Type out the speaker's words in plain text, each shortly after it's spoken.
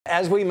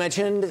as we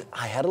mentioned,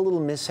 I had a little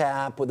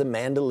mishap with a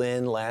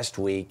mandolin last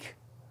week.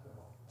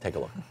 Take a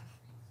look.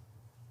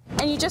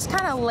 And you just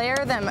kind of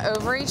layer them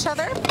over each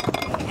other.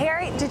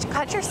 Harry, did you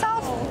cut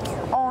yourself?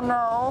 Oh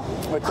no.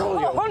 I told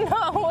you.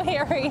 Oh no,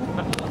 Harry.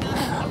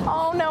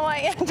 Oh no,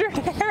 I injured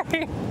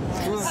Harry.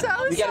 You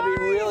got to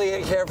be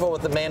really careful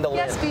with the mandolin.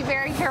 Yes, be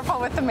very careful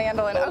with the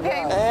mandolin.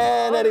 Okay.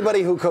 And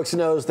anybody who cooks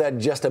knows that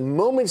just a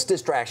moment's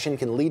distraction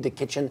can lead to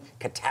kitchen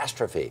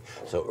catastrophe.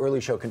 So early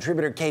show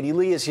contributor Katie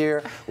Lee is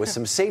here with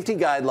some safety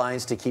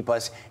guidelines to keep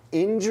us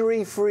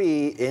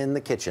injury-free in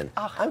the kitchen.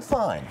 I'm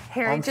fine.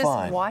 Harry, I'm just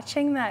fine.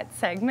 watching that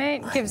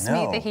segment gives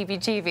me the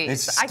heebie-jeebies.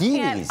 It's I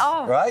can't.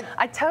 skeevies, right?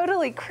 I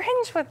totally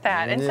cringe with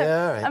that. And so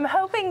right. I'm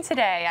hoping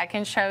today I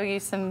can show you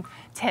some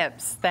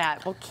tips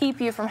that will keep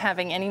you from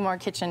having any more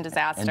kitchen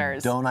disasters.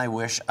 And don't I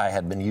wish I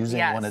had been using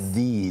one of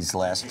these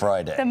last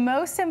Friday. The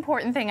most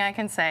important thing I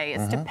can say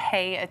is to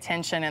pay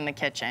attention in the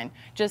kitchen.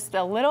 Just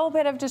a little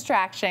bit of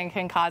distraction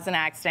can cause an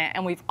accident,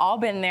 and we've all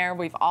been there.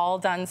 We've all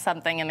done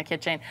something in the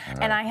kitchen.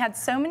 And I had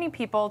so many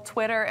people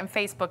Twitter and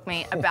Facebook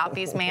me about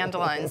these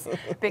mandolins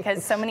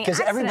because so many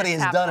accidents everybody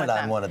has done it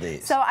on one of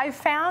these. So I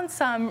found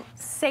some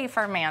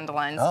safer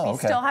mandolins. You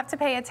still have to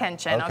pay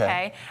attention,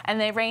 okay?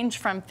 And they range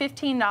from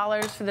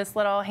 $15 for this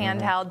little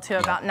handheld to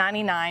about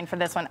 $99 for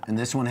this one. And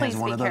this one has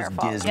one of those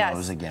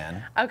gizmos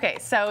again. Okay,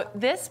 so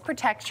this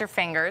protects your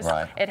fingers.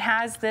 It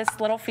has this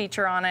little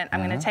feature on it. I'm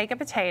going to take a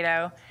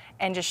potato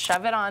and just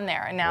shove it on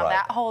there. And now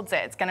that holds it.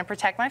 It's going to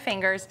protect my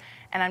fingers,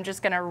 and I'm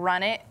just going to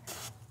run it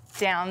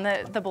down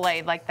the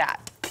blade like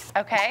that.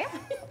 Okay?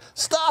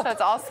 Stop! So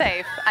it's all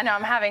safe. I know,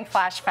 I'm having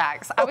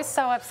flashbacks. I was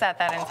so upset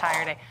that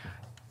entire day.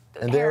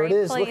 And there Harry, it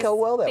is. Look how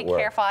well that worked. Be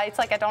careful. It's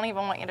like I don't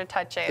even want you to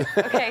touch it.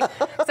 Okay,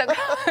 so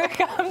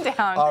calm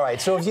down. All right.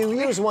 So if you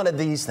use one of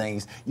these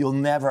things, you'll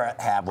never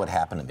have what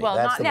happened to me. Well,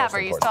 That's not never.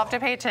 You still have to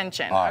pay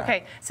attention.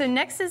 Okay. So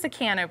next is a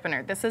can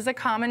opener. This is a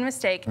common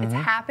mistake. It's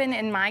happened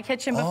in my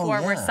kitchen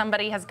before where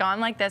somebody has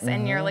gone like this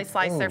and nearly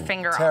sliced their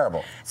finger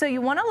off. So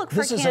you want to look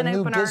for a can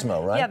opener. This is a new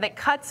gizmo, right? Yeah, that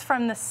cuts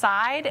from the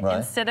side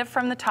instead of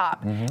from the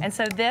top. And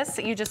so this,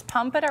 you just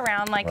pump it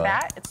around like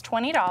that. It's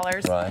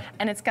 $20,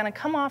 and it's going to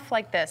come off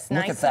like this,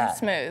 nice and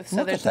smooth.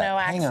 So there's no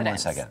accidents. Hang on one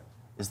second.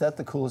 Is that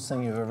the coolest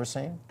thing you've ever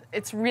seen?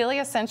 It's really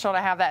essential to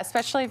have that,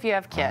 especially if you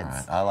have kids. All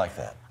right. I like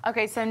that.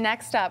 Okay, so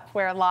next up,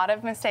 where a lot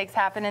of mistakes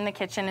happen in the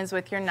kitchen is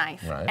with your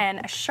knife. And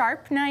a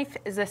sharp knife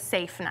is a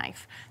safe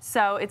knife.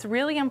 So it's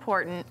really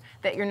important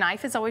that your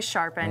knife is always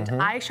sharpened.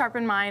 I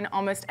sharpen mine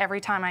almost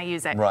every time I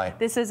use it.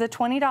 This is a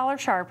 $20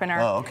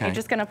 sharpener. You're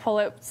just gonna pull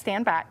it,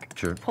 stand back,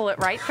 pull it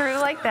right through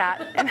like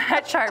that, and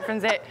that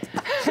sharpens it.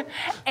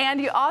 And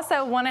you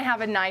also wanna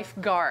have a knife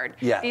guard.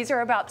 These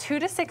are about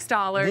 $2 to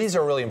 $6. These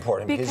are really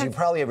important because you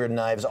probably have your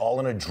knives all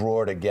in a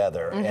drawer together.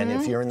 And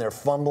if you're in there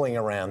fumbling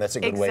around, that's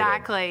a good way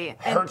to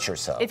hurt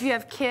yourself. If you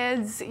have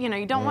kids, you know,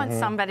 you don't want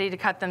somebody to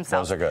cut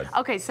themselves. Those are good.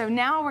 Okay, so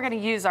now we're going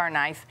to use our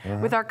knife.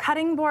 With our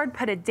cutting board,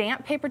 put a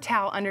damp paper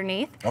towel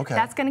underneath.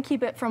 That's going to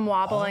keep it from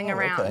wobbling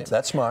around.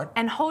 That's smart.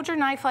 And hold your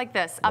knife like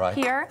this, up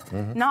here,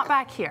 not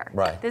back here.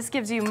 This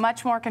gives you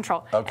much more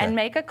control. And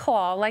make a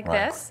claw like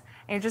this.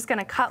 And you're just going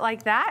to cut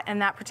like that,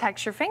 and that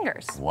protects your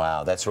fingers.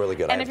 Wow, that's really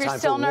good. And if you're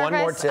still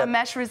nervous, a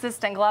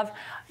mesh-resistant glove.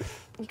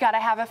 You got to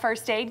have a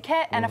first aid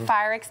kit and a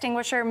fire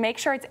extinguisher. Make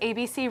sure it's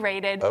ABC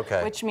rated,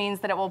 which means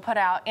that it will put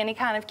out any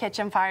kind of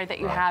kitchen fire that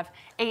you have.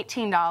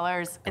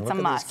 $18. It's a must.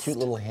 Look at these cute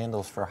little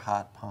handles for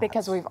hot pots.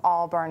 Because we've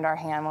all burned our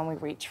hand when we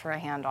reach for a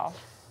handle.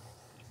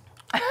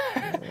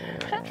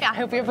 I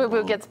hope your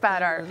boo-boo gets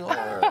better.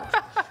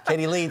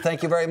 Katie Lee,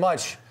 thank you very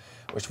much.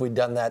 Wish we'd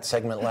done that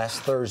segment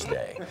last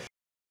Thursday.